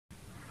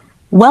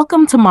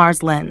Welcome to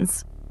Mars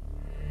Lens.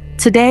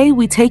 Today,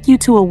 we take you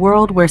to a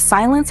world where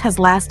silence has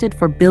lasted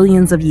for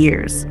billions of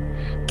years,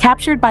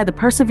 captured by the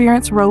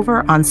Perseverance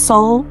rover on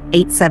Sol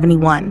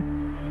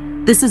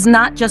 871. This is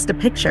not just a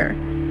picture,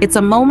 it's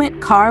a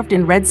moment carved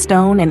in red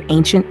stone and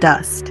ancient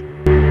dust.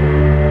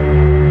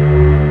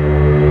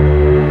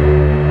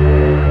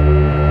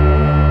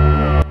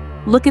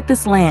 Look at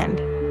this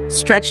land,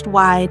 stretched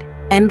wide,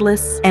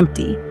 endless,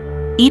 empty.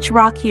 Each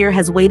rock here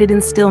has waited in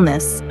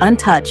stillness,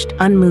 untouched,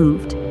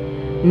 unmoved.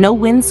 No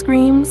wind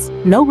screams,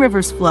 no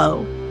rivers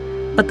flow,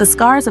 but the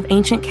scars of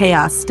ancient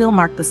chaos still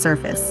mark the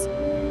surface.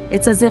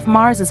 It's as if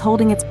Mars is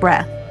holding its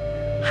breath,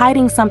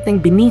 hiding something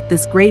beneath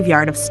this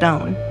graveyard of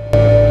stone.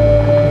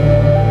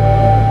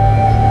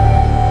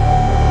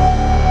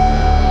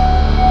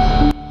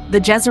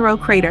 The Jezero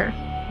crater,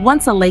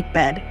 once a lake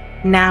bed,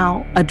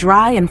 now a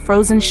dry and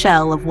frozen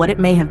shell of what it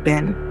may have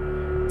been.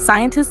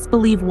 Scientists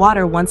believe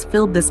water once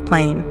filled this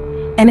plain,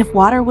 and if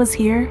water was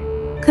here,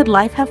 could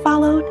life have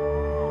followed?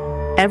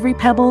 Every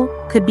pebble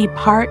could be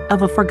part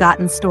of a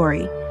forgotten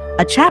story,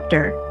 a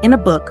chapter in a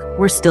book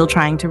we're still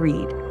trying to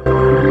read.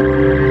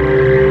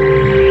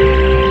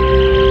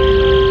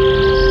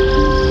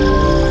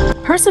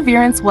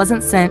 Perseverance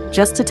wasn't sent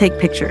just to take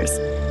pictures.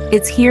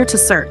 It's here to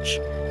search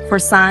for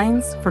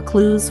signs, for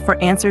clues, for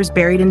answers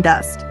buried in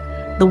dust.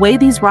 The way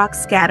these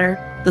rocks scatter,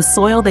 the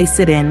soil they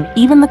sit in,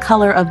 even the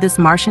color of this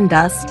Martian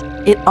dust,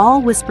 it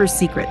all whispers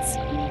secrets.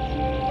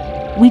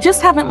 We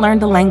just haven't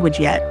learned the language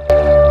yet.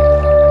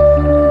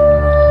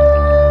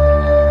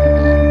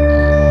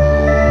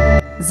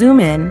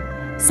 Zoom in.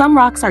 Some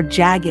rocks are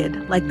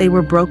jagged, like they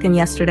were broken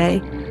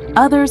yesterday.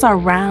 Others are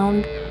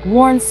round,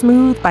 worn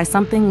smooth by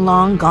something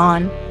long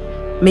gone.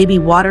 Maybe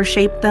water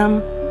shaped them,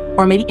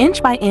 or maybe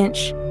inch by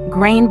inch,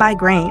 grain by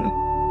grain.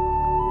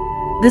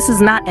 This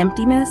is not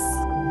emptiness.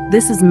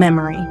 This is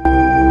memory.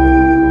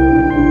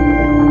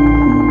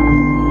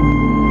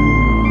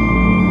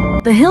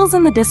 The hills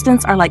in the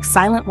distance are like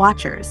silent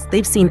watchers.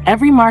 They've seen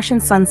every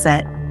Martian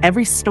sunset,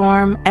 every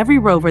storm, every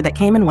rover that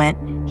came and went.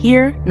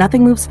 Here,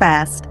 nothing moves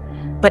fast,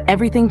 but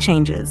everything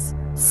changes,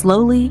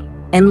 slowly,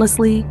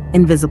 endlessly,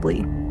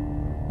 invisibly.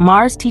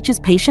 Mars teaches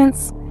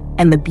patience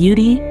and the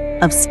beauty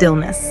of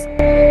stillness.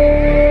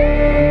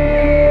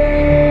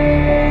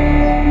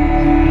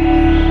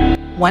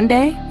 One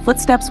day,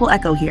 footsteps will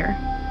echo here.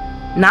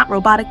 Not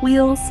robotic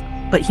wheels,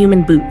 but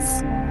human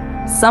boots.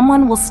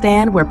 Someone will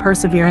stand where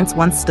Perseverance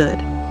once stood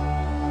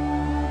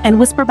and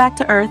whisper back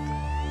to Earth,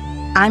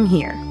 "I'm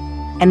here,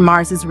 and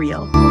Mars is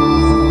real."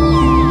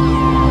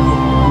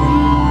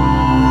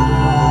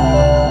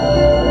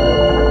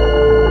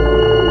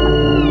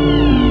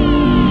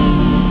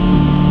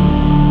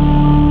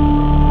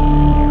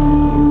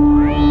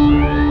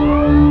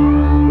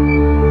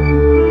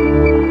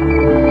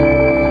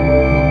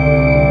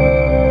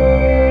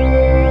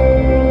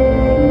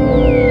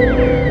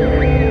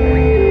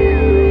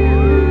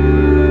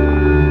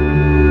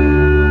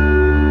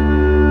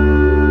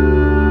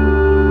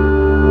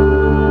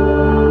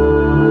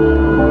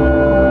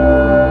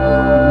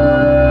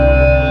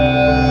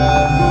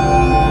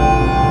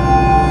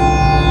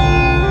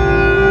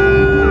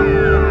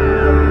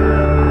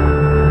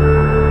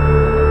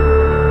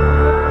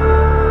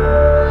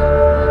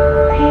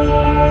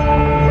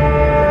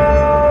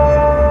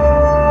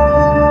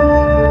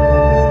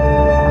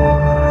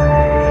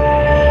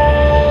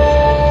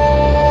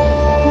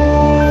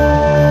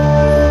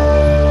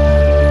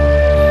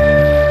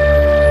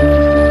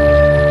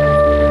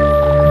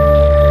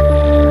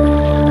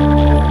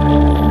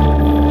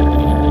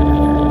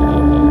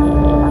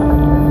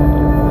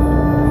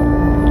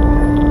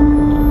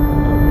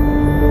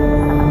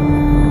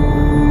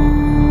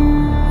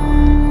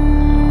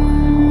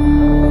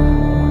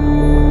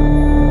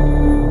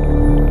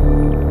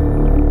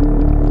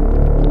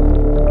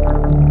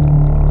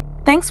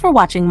 Thanks for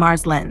watching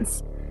Mars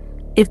Lens.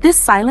 If this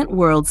silent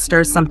world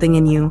stirs something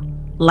in you,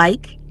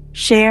 like,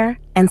 share,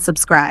 and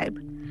subscribe,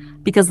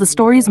 because the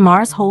stories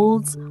Mars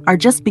holds are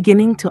just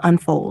beginning to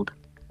unfold.